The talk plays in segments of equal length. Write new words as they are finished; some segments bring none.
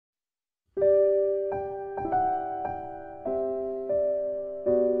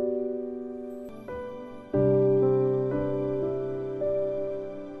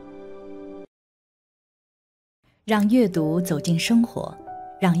让阅读走进生活，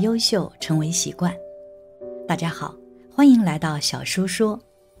让优秀成为习惯。大家好，欢迎来到小书说，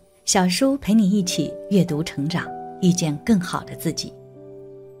小书陪你一起阅读成长，遇见更好的自己。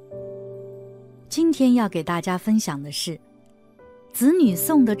今天要给大家分享的是，子女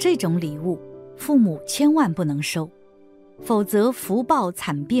送的这种礼物，父母千万不能收，否则福报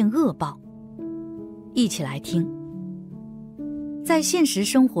惨变恶报。一起来听。在现实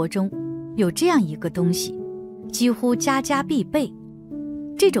生活中，有这样一个东西，几乎家家必备，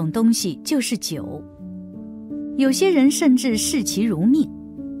这种东西就是酒。有些人甚至视其如命，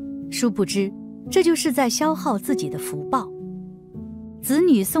殊不知这就是在消耗自己的福报。子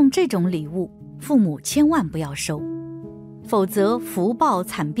女送这种礼物，父母千万不要收，否则福报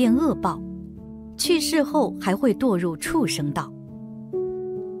惨变恶报，去世后还会堕入畜生道。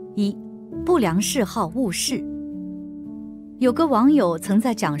一、不良嗜好误事。有个网友曾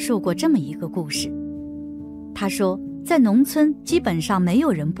在讲述过这么一个故事，他说在农村基本上没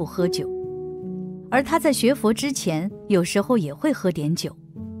有人不喝酒，而他在学佛之前有时候也会喝点酒，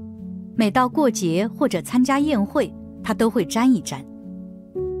每到过节或者参加宴会，他都会沾一沾。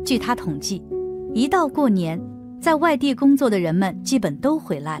据他统计，一到过年，在外地工作的人们基本都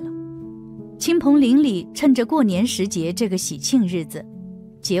回来了，亲朋邻里趁着过年时节这个喜庆日子，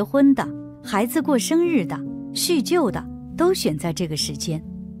结婚的、孩子过生日的、叙旧的都选在这个时间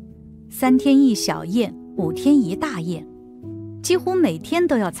，3天一小宴，5天一大宴，几乎每天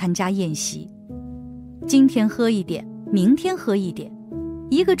都要参加宴席。今天喝一点，明天喝一点，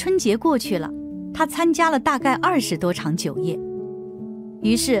一个春节过去了，他参加了大概20多场酒宴。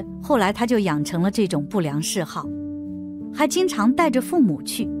于是后来他就养成了这种不良嗜好，还经常带着父母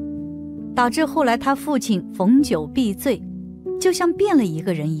去，导致后来他父亲逢酒必醉，就像变了一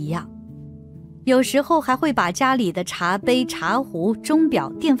个人一样。有时候还会把家里的茶杯、茶壶、钟表、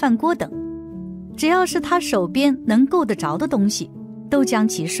电饭锅等，只要是他手边能够得着的东西，都将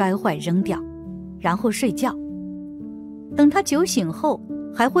其摔坏扔掉，然后睡觉。等他酒醒后，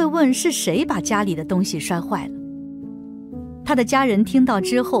还会问是谁把家里的东西摔坏了。他的家人听到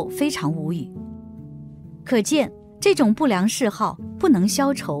之后非常无语，可见这种不良嗜好不能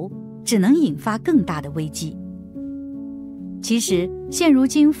消除，只能引发更大的危机。其实现如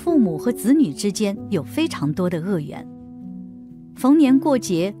今父母和子女之间有非常多的恶缘，逢年过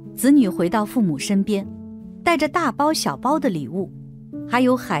节，子女回到父母身边，带着大包小包的礼物，还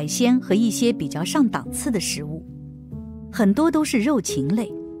有海鲜和一些比较上档次的食物，很多都是肉禽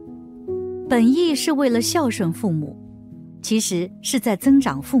类。本意是为了孝顺父母，其实是在增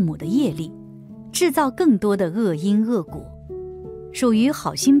长父母的业力，制造更多的恶因恶果，属于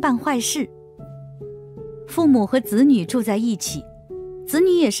好心办坏事。父母和子女住在一起，子女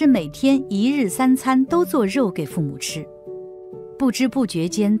也是每天1日3餐都做肉给父母吃，不知不觉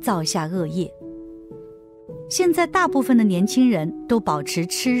间造下恶业。现在大部分的年轻人都保持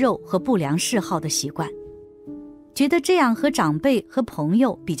吃肉和不良嗜好的习惯，觉得这样和长辈和朋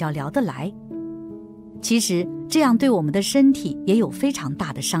友比较聊得来。其实这样对我们的身体也有非常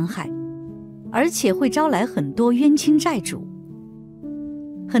大的伤害，而且会招来很多冤亲债主。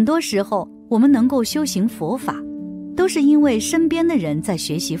很多时候我们能够修行佛法，都是因为身边的人在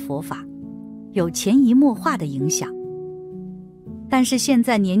学习佛法，有潜移默化的影响。但是现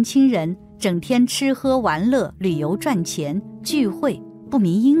在年轻人整天吃喝玩乐、旅游赚钱、聚会，不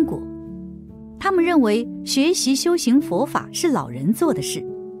明因果。他们认为学习修行佛法是老人做的事，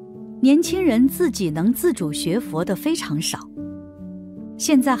年轻人自己能自主学佛的非常少。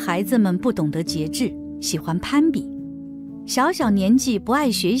现在孩子们不懂得节制，喜欢攀比，小小年纪不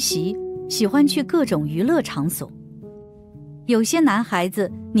爱学习，喜欢去各种娱乐场所。有些男孩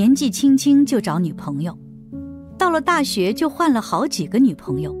子年纪轻轻就找女朋友，到了大学就换了好几个女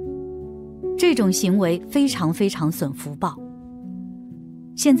朋友，这种行为非常非常损福报。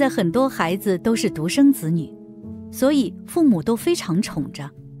现在很多孩子都是独生子女，所以父母都非常宠着，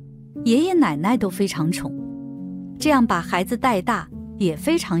爷爷奶奶都非常宠，这样把孩子带大也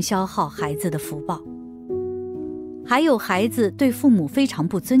非常消耗孩子的福报。还有孩子对父母非常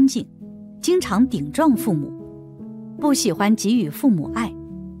不尊敬，经常顶撞父母，不喜欢给予父母爱，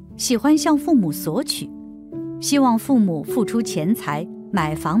喜欢向父母索取，希望父母付出钱财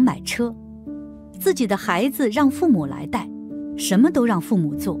买房买车，自己的孩子让父母来带，什么都让父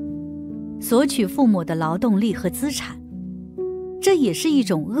母做，索取父母的劳动力和资产。这也是一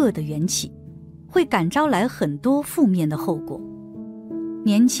种恶的缘起，会感召来很多负面的后果。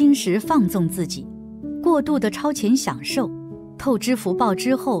年轻时放纵自己，过度的超前享受，透支福报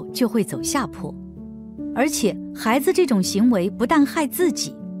之后就会走下坡。而且孩子这种行为不但害自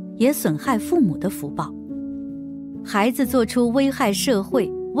己，也损害父母的福报。孩子做出危害社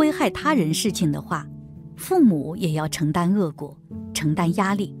会、危害他人事情的话，父母也要承担恶果，承担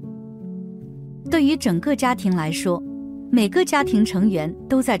压力。对于整个家庭来说，每个家庭成员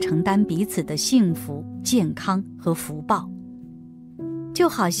都在承担彼此的幸福、健康和福报。就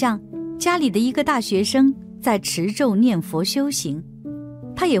好像家里的一个大学生在持咒念佛修行，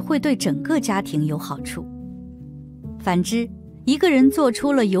他也会对整个家庭有好处。反之，一个人做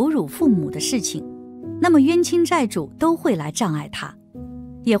出了有辱父母的事情，那么冤亲债主都会来障碍他，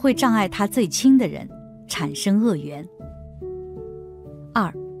也会障碍他最亲的人，产生恶缘。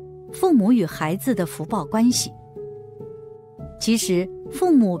2. 父母与孩子的福报关系。其实，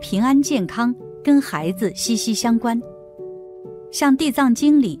父母平安健康跟孩子息息相关。像《地藏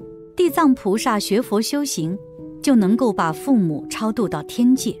经》里，地藏菩萨学佛修行，就能够把父母超度到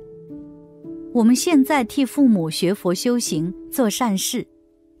天界。我们现在替父母学佛修行，做善事，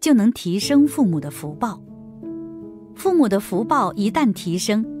就能提升父母的福报。父母的福报一旦提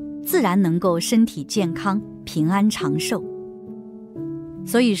升，自然能够身体健康、平安长寿。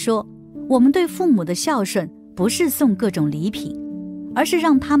所以说，我们对父母的孝顺不是送各种礼品，而是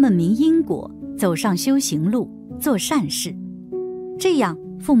让他们明因果，走上修行路，做善事，这样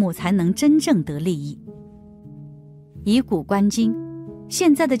父母才能真正得利益。以古观今，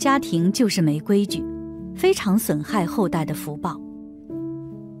现在的家庭就是没规矩，非常损害后代的福报。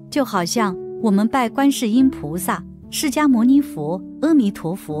就好像我们拜观世音菩萨、释迦牟尼佛、阿弥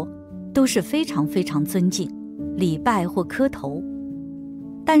陀佛，都是非常非常尊敬，礼拜或磕头。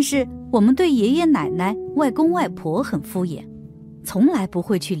但是我们对爷爷奶奶、外公外婆很敷衍，从来不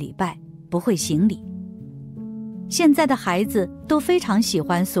会去礼拜，不会行礼。现在的孩子都非常喜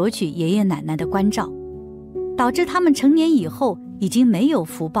欢索取爷爷奶奶的关照，导致他们成年以后已经没有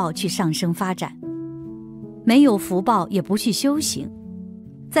福报去上升发展，没有福报也不去修行，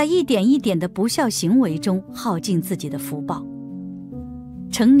在一点一点的不孝行为中耗尽自己的福报。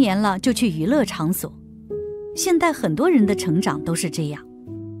成年了就去娱乐场所，现代很多人的成长都是这样，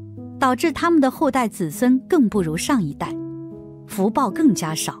导致他们的后代子孙更不如上一代，福报更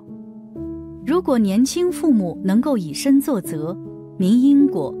加少。如果年轻父母能够以身作则，明因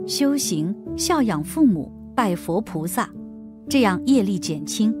果、修行、孝养父母、拜佛菩萨，这样业力减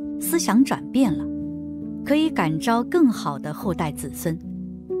轻，思想转变了，可以感召更好的后代子孙，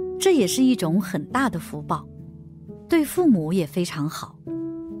这也是一种很大的福报，对父母也非常好。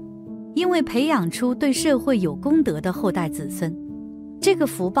因为培养出对社会有功德的后代子孙，这个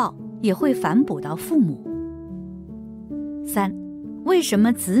福报也会反哺到父母。3. 为什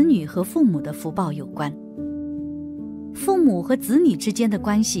么子女和父母的福报有关？父母和子女之间的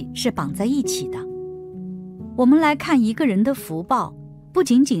关系是绑在一起的。我们来看一个人的福报，不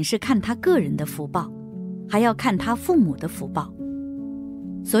仅仅是看他个人的福报，还要看他父母的福报。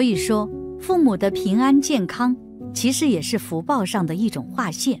所以说，父母的平安健康其实也是福报上的一种划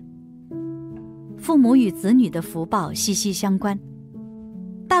线。父母与子女的福报息息相关。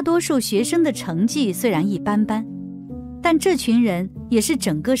大多数学生的成绩虽然一般般，但这群人也是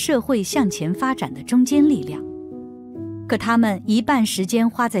整个社会向前发展的中坚力量。可他们一半时间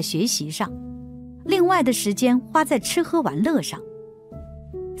花在学习上，另外的时间花在吃喝玩乐上。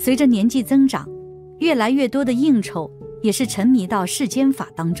随着年纪增长，越来越多的应酬也是沉迷到世间法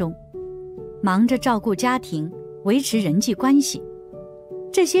当中，忙着照顾家庭，维持人际关系。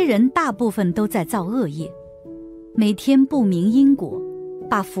这些人大部分都在造恶业，每天不明因果，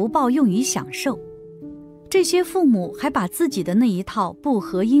把福报用于享受。这些父母还把自己的那一套不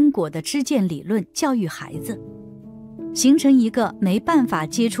合因果的知见理论教育孩子，形成一个没办法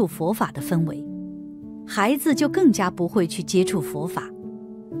接触佛法的氛围，孩子就更加不会去接触佛法。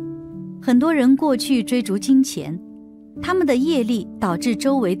很多人过去追逐金钱，他们的业力导致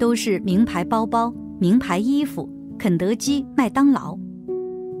周围都是名牌包包、名牌衣服、肯德基、麦当劳，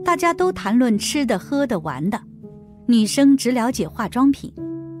大家都谈论吃的、喝的、玩的，女生只了解化妆品，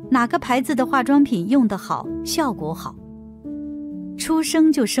哪个牌子的化妆品用得好，效果好。出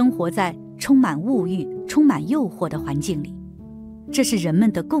生就生活在充满物欲、充满诱惑的环境里，这是人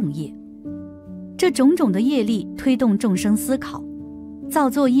们的共业。这种种的业力推动众生思考，造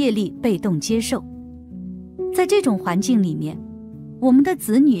作业力被动接受。在这种环境里面，我们的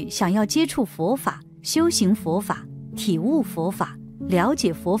子女想要接触佛法、修行佛法、体悟佛法、了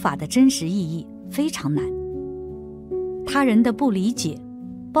解佛法的真实意义非常难。他人的不理解，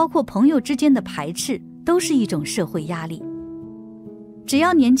包括朋友之间的排斥，都是一种社会压力。只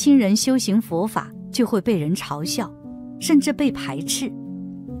要年轻人修行佛法，就会被人嘲笑，甚至被排斥，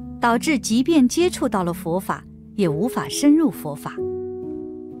导致即便接触到了佛法，也无法深入佛法。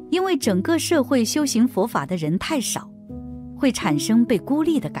因为整个社会修行佛法的人太少，会产生被孤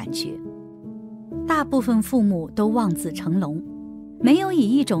立的感觉。大部分父母都望子成龙，没有以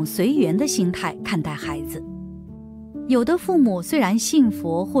一种随缘的心态看待孩子。有的父母虽然信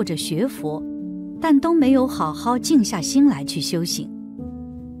佛或者学佛，但都没有好好静下心来去修行，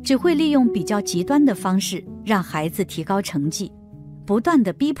只会利用比较极端的方式让孩子提高成绩，不断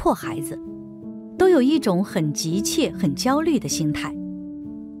地逼迫孩子，都有一种很急切、很焦虑的心态。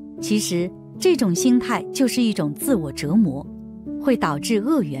其实这种心态就是一种自我折磨，会导致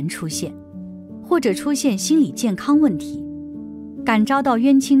恶缘出现，或者出现心理健康问题，感召到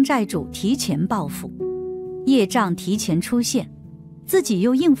冤亲债主提前报复，业障提前出现，自己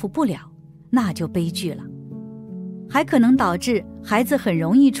又应付不了，那就悲剧了。还可能导致孩子很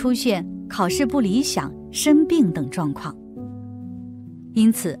容易出现考试不理想、生病等状况。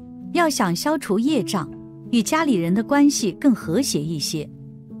因此，要想消除业障，与家里人的关系更和谐一些，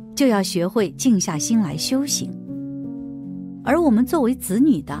就要学会静下心来修行。而我们作为子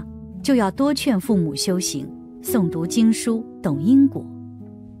女的，就要多劝父母修行，诵读经书，懂因果，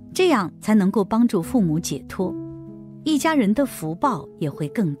这样才能够帮助父母解脱，一家人的福报也会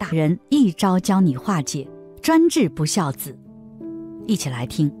更大。人一招教你化解，专治不孝子。一起来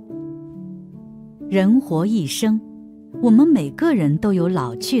听。人活一生，我们每个人都有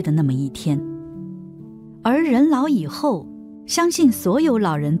老去的那么一天，而人老以后，相信所有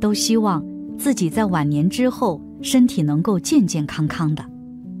老人都希望自己在晚年之后身体能够健健康康的。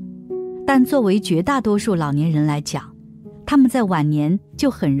但作为绝大多数老年人来讲，他们在晚年就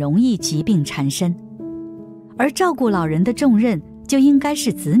很容易疾病缠身，而照顾老人的重任就应该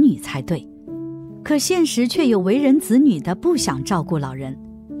是子女才对。可现实却有为人子女的不想照顾老人，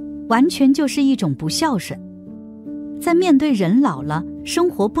完全就是一种不孝顺。在面对人老了，生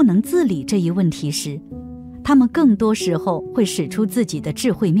活不能自理这一问题时，他们更多时候会使出自己的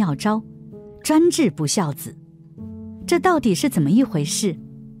智慧妙招，专治不孝子。这到底是怎么一回事？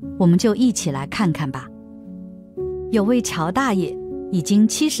我们就一起来看看吧。有位乔大爷已经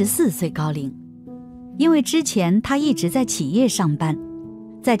74岁高龄，因为之前他一直在企业上班，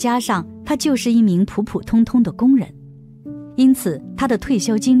再加上他就是一名普普通通的工人，因此他的退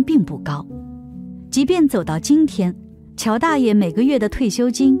休金并不高。即便走到今天，乔大爷每个月的退休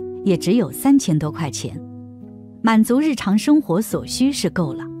金也只有3000多块钱，满足日常生活所需是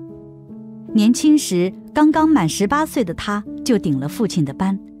够了。年轻时刚刚满18岁的他就顶了父亲的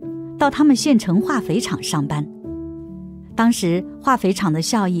班，到他们县城化肥厂上班。当时化肥厂的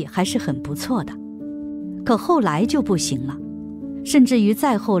效益还是很不错的，可后来就不行了，甚至于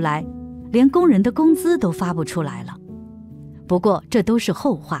再后来连工人的工资都发不出来了。不过这都是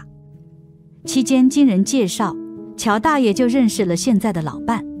后话。期间经人介绍，乔大爷就认识了现在的老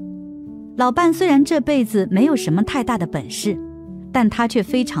伴。老伴虽然这辈子没有什么太大的本事，但他却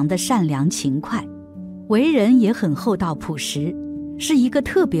非常的善良勤快，为人也很厚道朴实，是一个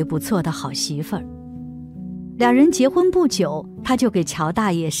特别不错的好媳妇儿。两人结婚不久，他就给乔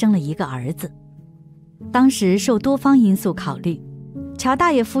大爷生了一个儿子。当时受多方因素考虑，乔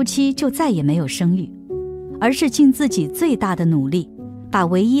大爷夫妻就再也没有生育，而是尽自己最大的努力，把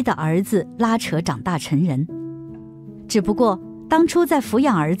唯一的儿子拉扯长大成人。只不过当初在抚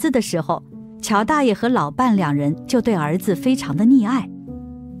养儿子的时候，乔大爷和老伴两人就对儿子非常的溺爱。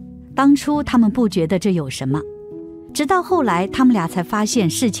当初他们不觉得这有什么，直到后来他们俩才发现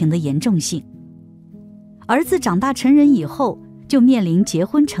事情的严重性。儿子长大成人以后，就面临结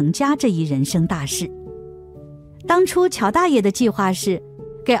婚成家这一人生大事。当初乔大爷的计划是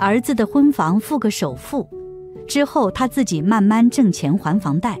给儿子的婚房付个首付，之后他自己慢慢挣钱还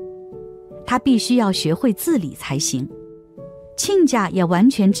房贷。他必须要学会自理才行。亲家也完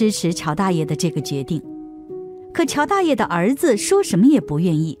全支持乔大爷的这个决定，可乔大爷的儿子说什么也不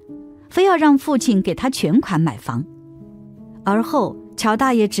愿意，非要让父亲给他全款买房。而后乔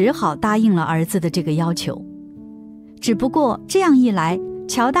大爷只好答应了儿子的这个要求。只不过这样一来，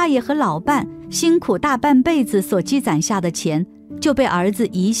乔大爷和老伴辛苦大半辈子所积攒下的钱就被儿子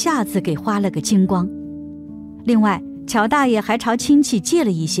一下子给花了个精光。另外，乔大爷还朝亲戚借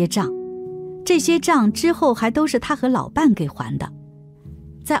了一些账，这些账之后还都是他和老伴给还的。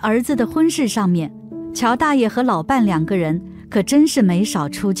在儿子的婚事上面，乔大爷和老伴两个人可真是没少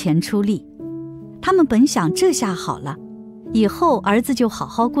出钱出力。他们本想这下好了，以后儿子就好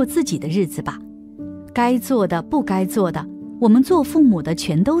好过自己的日子吧，该做的不该做的我们做父母的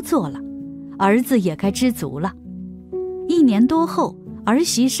全都做了，儿子也该知足了。1年多后，儿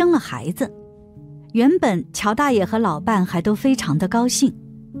媳生了孩子。原本乔大爷和老伴还都非常的高兴，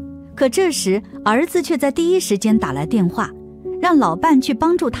可这时儿子却在第一时间打来电话，让老伴去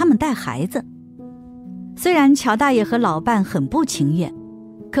帮助他们带孩子。虽然乔大爷和老伴很不情愿，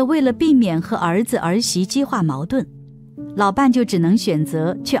可为了避免和儿子儿媳激化矛盾，老伴就只能选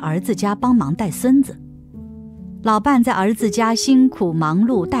择去儿子家帮忙带孙子。老伴在儿子家辛苦忙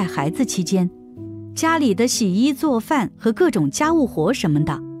碌带孩子期间，家里的洗衣做饭和各种家务活什么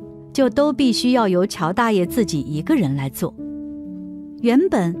的，就都必须要由乔大爷自己一个人来做。原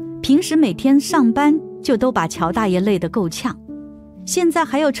本平时每天上班就都把乔大爷累得够呛，现在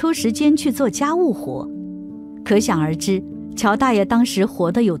还要抽时间去做家务活，可想而知乔大爷当时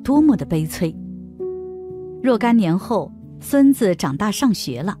活得有多么的悲催。若干年后，孙子长大上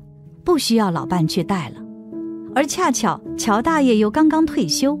学了，不需要老伴去带了，而恰巧乔大爷又刚刚退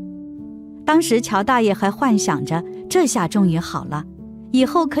休。当时乔大爷还幻想着，这下终于好了，以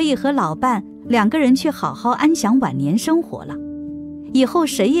后可以和老伴2个人去好好安享晚年生活了，以后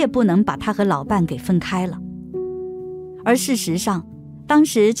谁也不能把他和老伴给分开了。而事实上，当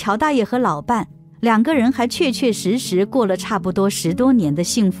时乔大爷和老伴2个人还确确实实过了差不多10多年的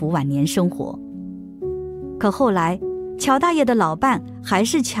幸福晚年生活。可后来乔大爷的老伴还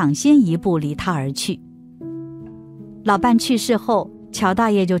是抢先一步离他而去。老伴去世后，乔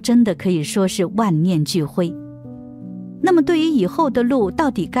大爷就真的可以说是万念俱灰。那么对于以后的路到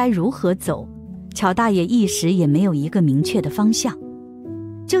底该如何走，乔大爷一时也没有一个明确的方向。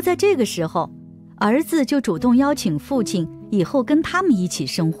就在这个时候，儿子就主动邀请父亲以后跟他们一起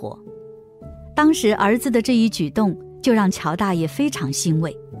生活。当时儿子的这一举动就让乔大爷非常欣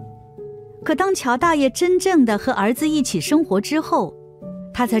慰。可当乔大爷真正的和儿子一起生活之后，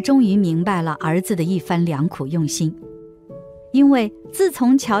他才终于明白了儿子的一番良苦用心。因为自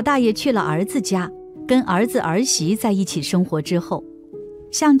从乔大爷去了儿子家，跟儿子儿媳在一起生活之后，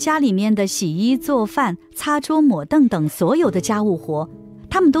像家里面的洗衣做饭、擦桌抹凳等所有的家务活，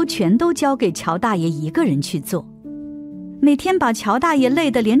他们都全都交给乔大爷一个人去做，每天把乔大爷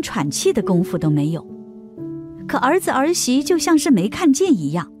累得连喘气的功夫都没有。可儿子儿媳就像是没看见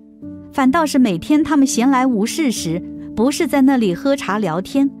一样，反倒是每天他们闲来无事时，不是在那里喝茶聊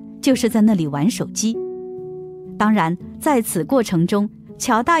天，就是在那里玩手机。当然在此过程中，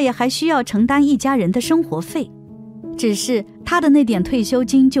乔大爷还需要承担一家人的生活费，只是他的那点退休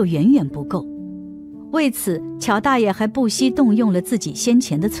金就远远不够。为此乔大爷还不惜动用了自己先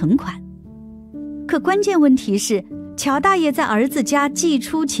前的存款。可关键问题是，乔大爷在儿子家既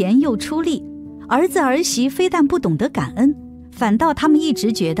出钱又出力，儿子儿媳非但不懂得感恩，反倒他们一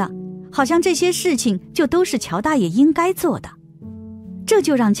直觉得好像这些事情就都是乔大爷应该做的，这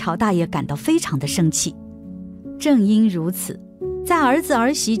就让乔大爷感到非常的生气。正因如此，在儿子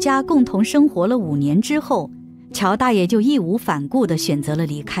儿媳家共同生活了5年之后，乔大爷就义无反顾地选择了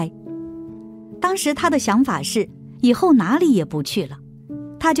离开。当时他的想法是，以后哪里也不去了，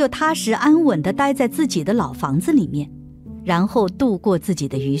他就踏实安稳地待在自己的老房子里面，然后度过自己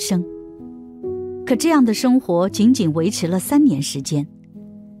的余生。可这样的生活仅仅维持了3年时间。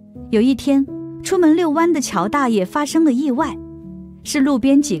有一天，出门遛弯的乔大爷发生了意外，是路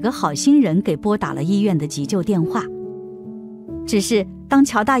边几个好心人给拨打了医院的急救电话。只是当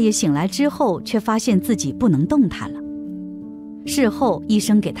乔大爷醒来之后，却发现自己不能动弹了。事后医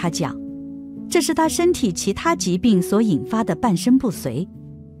生给他讲，这是他身体其他疾病所引发的半身不遂。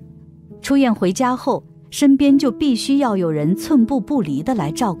出院回家后，身边就必须要有人寸步不离地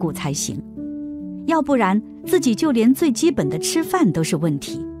来照顾才行，要不然自己就连最基本的吃饭都是问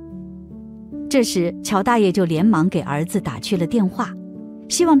题。这时乔大爷就连忙给儿子打去了电话，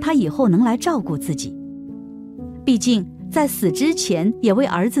希望他以后能来照顾自己。毕竟在死之前也为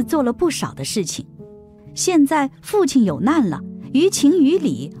儿子做了不少的事情，现在父亲有难了，于情于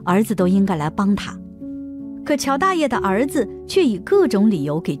理儿子都应该来帮他。可乔大爷的儿子却以各种理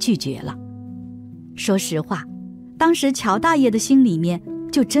由给拒绝了。说实话，当时乔大爷的心里面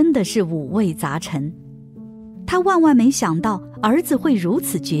就真的是五味杂陈，他万万没想到儿子会如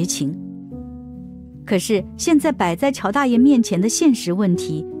此绝情。可是现在摆在乔大爷面前的现实问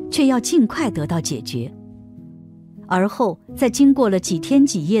题却要尽快得到解决。而后在经过了几天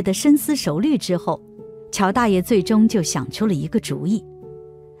几夜的深思熟虑之后，乔大爷最终就想出了一个主意，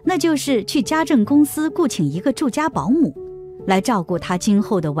那就是去家政公司雇请一个住家保姆来照顾他今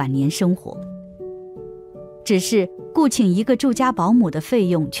后的晚年生活。只是雇请一个住家保姆的费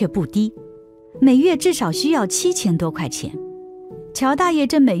用却不低，每月至少需要7000多块钱。乔大爷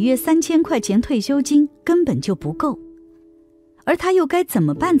这每月3000块钱退休金根本就不够，而他又该怎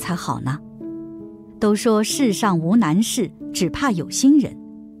么办才好呢？都说世上无难事，只怕有心人。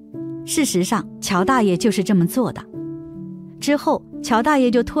事实上乔大爷就是这么做的。之后乔大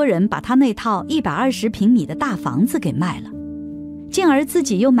爷就托人把他那套120平米的大房子给卖了，进而自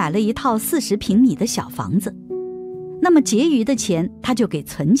己又买了一套40平米的小房子。那么结余的钱他就给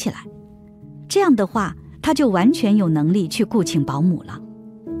存起来，这样的话他就完全有能力去雇请保姆了。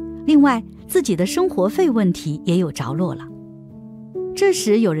另外自己的生活费问题也有着落了。这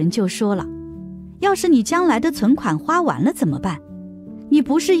时有人就说了，要是你将来的存款花完了怎么办？你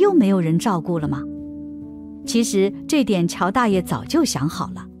不是又没有人照顾了吗？其实这点乔大爷早就想好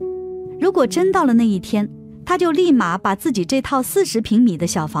了，如果真到了那一天，他就立马把自己这套40平米的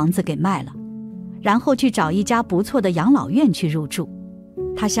小房子给卖了，然后去找一家不错的养老院去入住。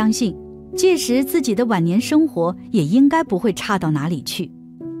他相信届时自己的晚年生活也应该不会差到哪里去。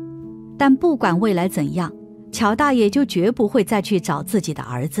但不管未来怎样，乔大爷就绝不会再去找自己的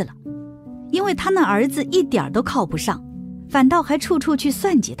儿子了，因为他那儿子一点都靠不上，反倒还处处去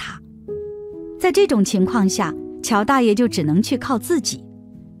算计他。在这种情况下，乔大爷就只能去靠自己。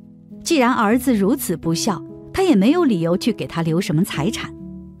既然儿子如此不孝，他也没有理由去给他留什么财产。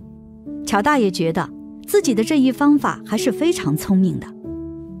乔大爷觉得自己的这一方法还是非常聪明的，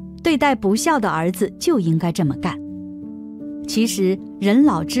对待不孝的儿子就应该这么干。其实人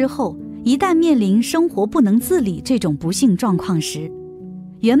老之后，一旦面临生活不能自理这种不幸状况时，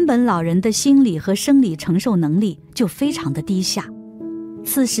原本老人的心理和生理承受能力就非常的低下。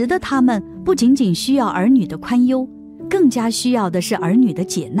此时的他们不仅仅需要儿女的宽宥，更加需要的是儿女的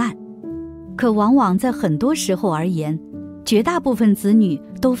解难。可往往在很多时候而言，绝大部分子女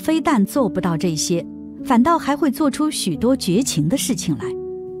都非但做不到这些，反倒还会做出许多绝情的事情来，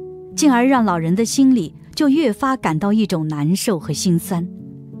进而让老人的心里就越发感到一种难受和心酸。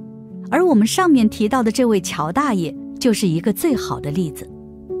而我们上面提到的这位乔大爷就是一个最好的例子。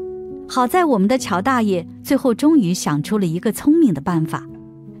好在我们的乔大爷最后终于想出了一个聪明的办法，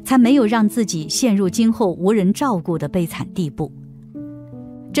才没有让自己陷入今后无人照顾的悲惨地步。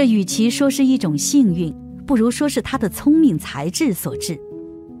这与其说是一种幸运，不如说是他的聪明才智所致。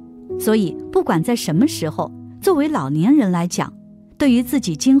所以不管在什么时候，作为老年人来讲，对于自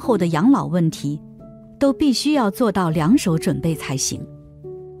己今后的养老问题，都必须要做到2手准备才行。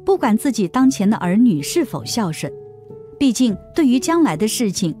不管自己当前的儿女是否孝顺，毕竟对于将来的事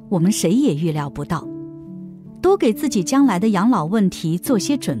情，我们谁也预料不到。多给自己将来的养老问题做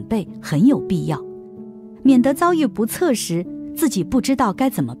些准备很有必要，免得遭遇不测时，自己不知道该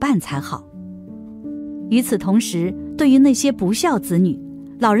怎么办才好。与此同时，对于那些不孝子女，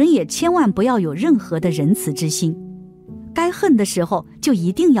老人也千万不要有任何的仁慈之心，该恨的时候就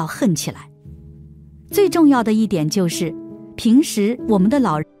一定要恨起来。最重要的一点就是，平时我们的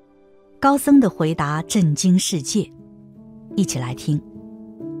老人高僧的回答震惊世界。一起来听。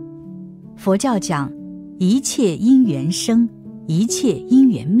佛教讲一切因缘生，一切因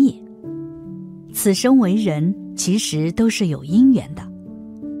缘灭。此生为人，其实都是有因缘的。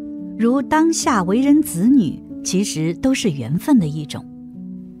如当下为人子女，其实都是缘分的一种。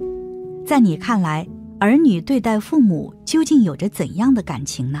在你看来，儿女对待父母究竟有着怎样的感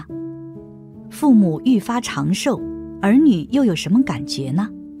情呢？父母愈发长寿，儿女又有什么感觉呢？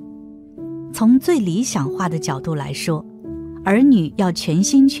从最理想化的角度来说，儿女要全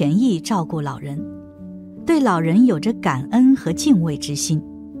心全意照顾老人，对老人有着感恩和敬畏之心。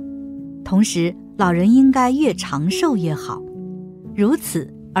同时，老人应该越长寿越好，如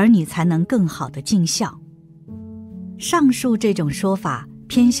此儿女才能更好的尽孝。上述这种说法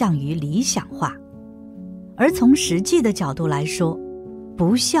偏向于理想化，而从实际的角度来说，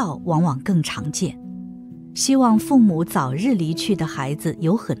不孝往往更常见。希望父母早日离去的孩子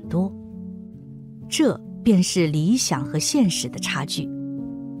有很多，这便是理想和现实的差距。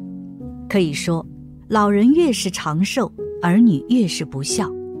可以说，老人越是长寿，儿女越是不孝。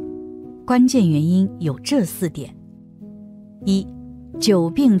关键原因有这4点：一、久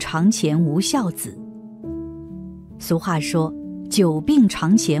病床前无孝子。俗话说，久病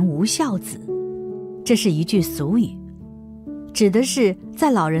床前无孝子，这是一句俗语，指的是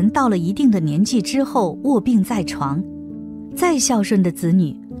在老人到了一定的年纪之后卧病在床，再孝顺的子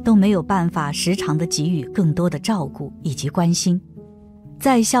女都没有办法时常地给予更多的照顾以及关心。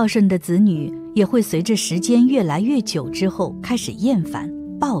再孝顺的子女也会随着时间越来越久之后开始厌烦、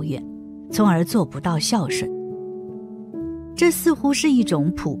抱怨，从而做不到孝顺。这似乎是一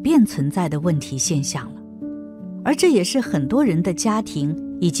种普遍存在的问题现象了，而这也是很多人的家庭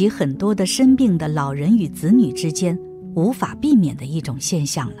以及很多的生病的老人与子女之间无法避免的一种现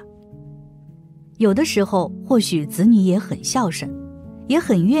象了。有的时候，或许子女也很孝顺，也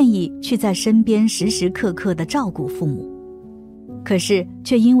很愿意去在身边时时刻刻地照顾父母，可是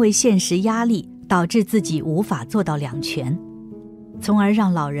却因为现实压力导致自己无法做到2全，从而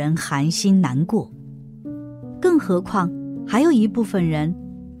让老人寒心难过。更何况还有一部分人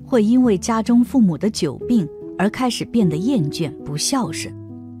会因为家中父母的久病而开始变得厌倦不孝顺。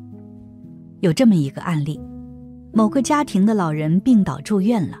有这么一个案例，某个家庭的老人病倒住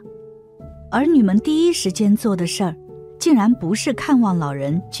院了，儿女们第一时间做的事儿竟然不是看望老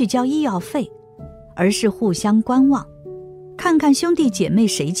人去交医药费，而是互相观望，看看兄弟姐妹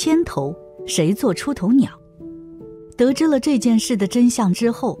谁牵头，谁做出头鸟。得知了这件事的真相之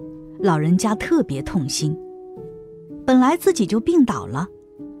后，老人家特别痛心。本来自己就病倒了，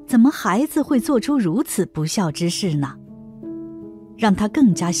怎么孩子会做出如此不孝之事呢？让他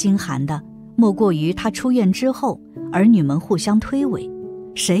更加心寒的，莫过于他出院之后，儿女们互相推诿，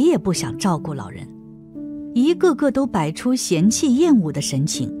谁也不想照顾老人，一个个都摆出嫌弃厌恶的神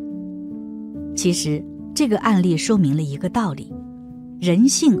情。其实这个案例说明了一个道理，人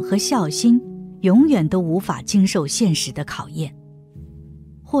性和孝心永远都无法经受现实的考验。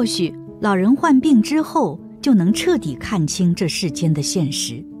或许老人患病之后就能彻底看清这世间的现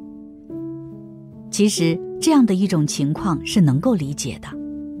实。其实这样的一种情况是能够理解的。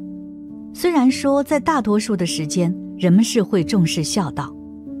虽然说在大多数的时间人们是会重视孝道，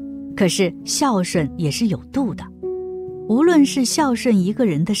可是孝顺也是有度的。无论是孝顺一个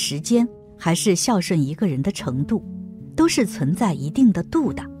人的时间，还是孝顺一个人的程度，都是存在一定的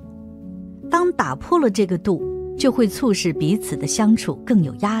度的。当打破了这个度，就会促使彼此的相处更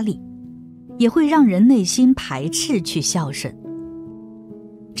有压力，也会让人内心排斥去孝顺。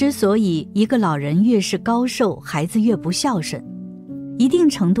之所以一个老人越是高寿，孩子越不孝顺，一定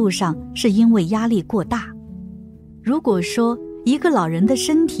程度上是因为压力过大。如果说一个老人的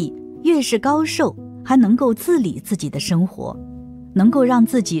身体越是高寿，还能够自理自己的生活，能够让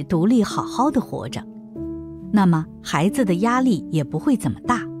自己独立好好的活着，那么孩子的压力也不会怎么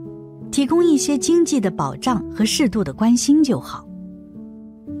大，提供一些经济的保障和适度的关心就好。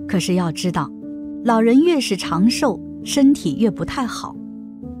可是要知道，老人越是长寿，身体越不太好，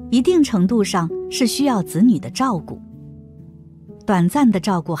一定程度上是需要子女的照顾。短暂的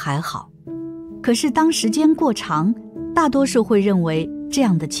照顾还好，可是当时间过长，大多数会认为这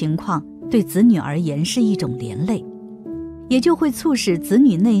样的情况对子女而言是一种连累，也就会促使子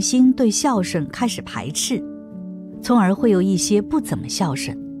女内心对孝顺开始排斥，从而会有一些不怎么孝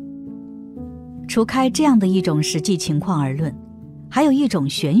顺。除开这样的一种实际情况而论，还有一种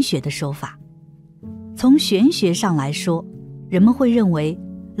玄学的说法。从玄学上来说，人们会认为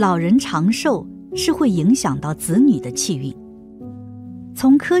老人长寿是会影响到子女的气运。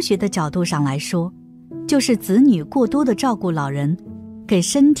从科学的角度上来说，就是子女过多的照顾老人，给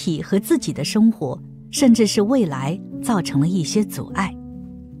身体和自己的生活，甚至是未来造成了一些阻碍。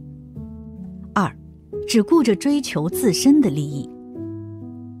2，只顾着追求自身的利益。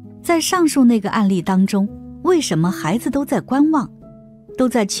在上述那个案例当中，为什么孩子都在观望，都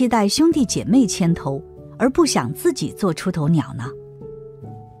在期待兄弟姐妹牵头，而不想自己做出头鸟呢？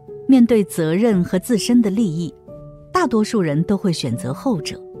面对责任和自身的利益，大多数人都会选择后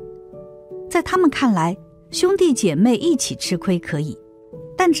者。在他们看来，兄弟姐妹一起吃亏可以，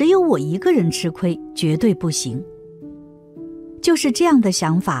但只有我一个人吃亏绝对不行。就是这样的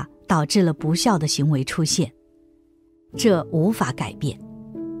想法导致了不孝的行为出现，这无法改变。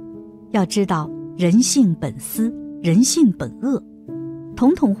要知道，人性本私，人性本恶，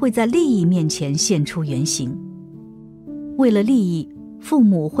统统会在利益面前现出原形。为了利益，父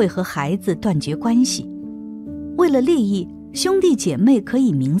母会和孩子断绝关系；为了利益，兄弟姐妹可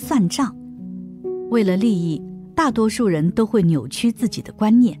以明算账；为了利益，大多数人都会扭曲自己的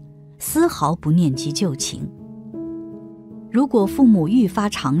观念，丝毫不念及旧情。如果父母愈发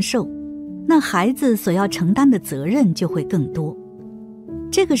长寿，那孩子所要承担的责任就会更多。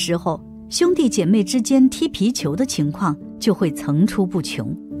这个时候，兄弟姐妹之间踢皮球的情况就会层出不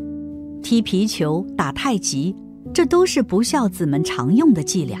穷。踢皮球、打太极，这都是不孝子们常用的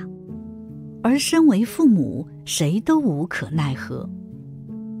伎俩，而身为父母，谁都无可奈何。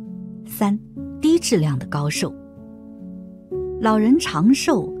3，低质量的高寿。老人长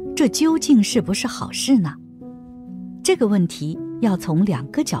寿，这究竟是不是好事呢？这个问题要从2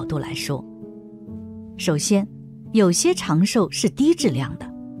个角度来说。首先，有些长寿是低质量的，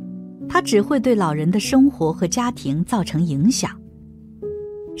它只会对老人的生活和家庭造成影响。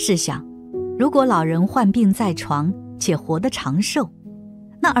试想，如果老人患病在床且活得长寿，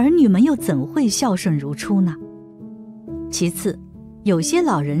那儿女们又怎会孝顺如初呢？其次，有些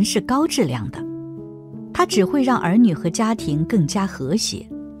老人是高质量的，它只会让儿女和家庭更加和谐。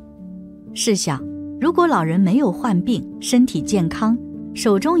试想，如果老人没有患病，身体健康，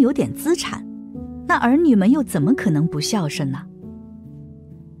手中有点资产，那儿女们又怎么可能不孝顺呢？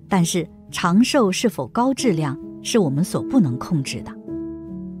但是长寿是否高质量，是我们所不能控制的。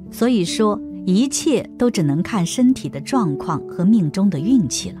所以说，一切都只能看身体的状况和命中的运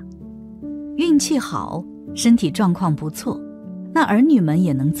气了。运气好，身体状况不错，那儿女们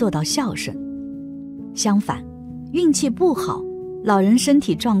也能做到孝顺。相反，运气不好，老人身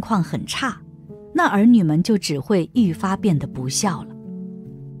体状况很差，那儿女们就只会愈发变得不孝了。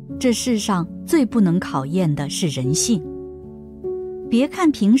这世上最不能考验的是人性。别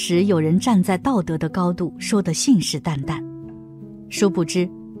看平时有人站在道德的高度说得信誓旦旦，殊不知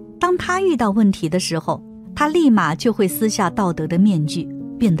当他遇到问题的时候，他立马就会撕下道德的面具，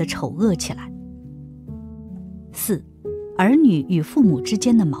变得丑恶起来。4. 儿女与父母之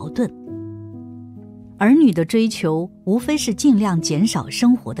间的矛盾。儿女的追求无非是尽量减少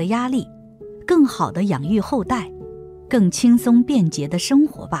生活的压力，更好地养育后代，更轻松便捷的生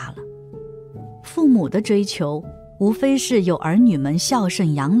活罢了。父母的追求无非是有儿女们孝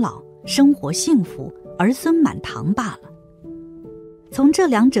顺养老，生活幸福，儿孙满堂罢了。从这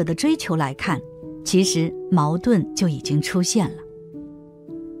两者的追求来看，其实矛盾就已经出现了。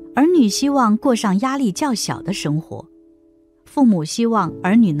儿女希望过上压力较小的生活，父母希望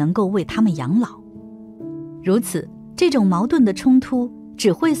儿女能够为他们养老。如此，这种矛盾的冲突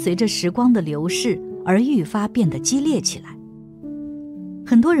只会随着时光的流逝而愈发变得激烈起来。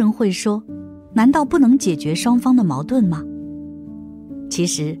很多人会说，难道不能解决双方的矛盾吗？其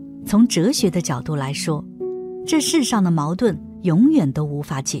实，从哲学的角度来说，这世上的矛盾永远都无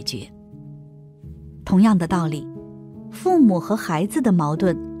法解决。同样的道理，父母和孩子的矛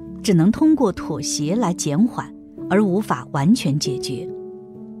盾只能通过妥协来减缓，而无法完全解决。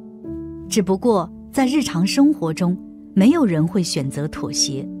只不过在日常生活中，没有人会选择妥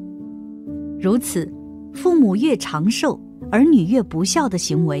协。如此，父母越长寿，儿女越不孝的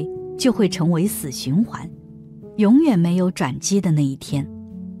行为就会成为死循环，永远没有转机的那一天。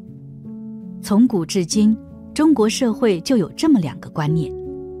从古至今，中国社会就有这么两个观念，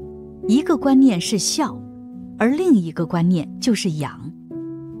一个观念是孝，而另一个观念就是养。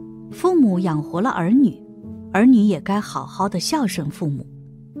父母养活了儿女，儿女也该好好的孝顺父母，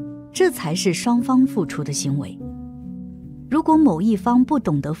这才是双方付出的行为。如果某一方不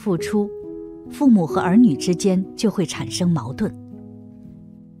懂得付出，父母和儿女之间就会产生矛盾。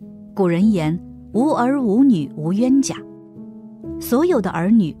古人言，无儿无女无冤家，所有的儿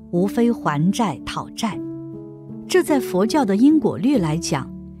女无非还债讨债，这在佛教的因果律来讲，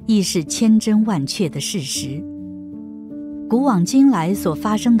亦是千真万确的事实。古往今来所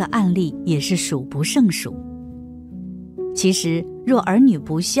发生的案例也是数不胜数。其实，若儿女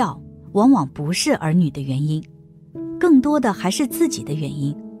不孝，往往不是儿女的原因，更多的还是自己的原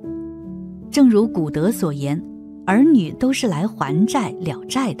因。正如古德所言，儿女都是来还债了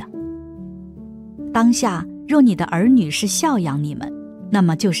债的。当下，若你的儿女是孝养你们，那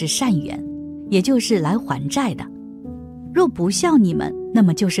么就是善缘，也就是来还债的；若不孝你们，那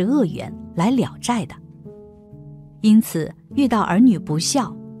么就是恶缘，来了债的。因此，遇到儿女不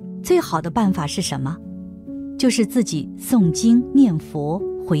孝，最好的办法是什么？就是自己诵经念佛，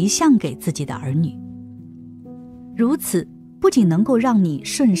回向给自己的儿女。如此，不仅能够让你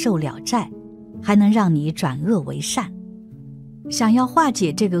顺受了债，还能让你转恶为善。想要化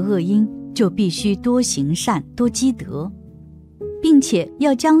解这个恶因，就必须多行善，多积德，并且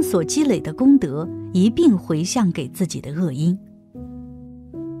要将所积累的功德一并回向给自己的恶因。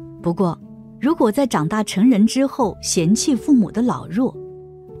不过，如果在长大成人之后嫌弃父母的老弱，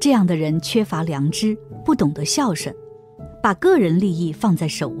这样的人缺乏良知，不懂得孝顺，把个人利益放在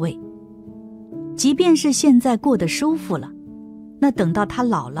首位。即便是现在过得舒服了，那等到他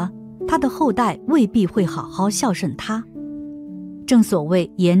老了，他的后代未必会好好孝顺他。正所谓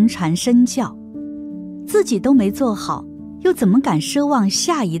言传身教，自己都没做好，又怎么敢奢望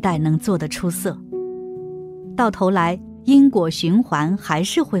下一代能做得出色？到头来，因果循环还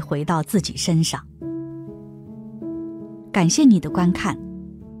是会回到自己身上。感谢你的观看，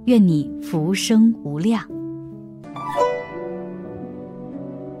愿你福生无量。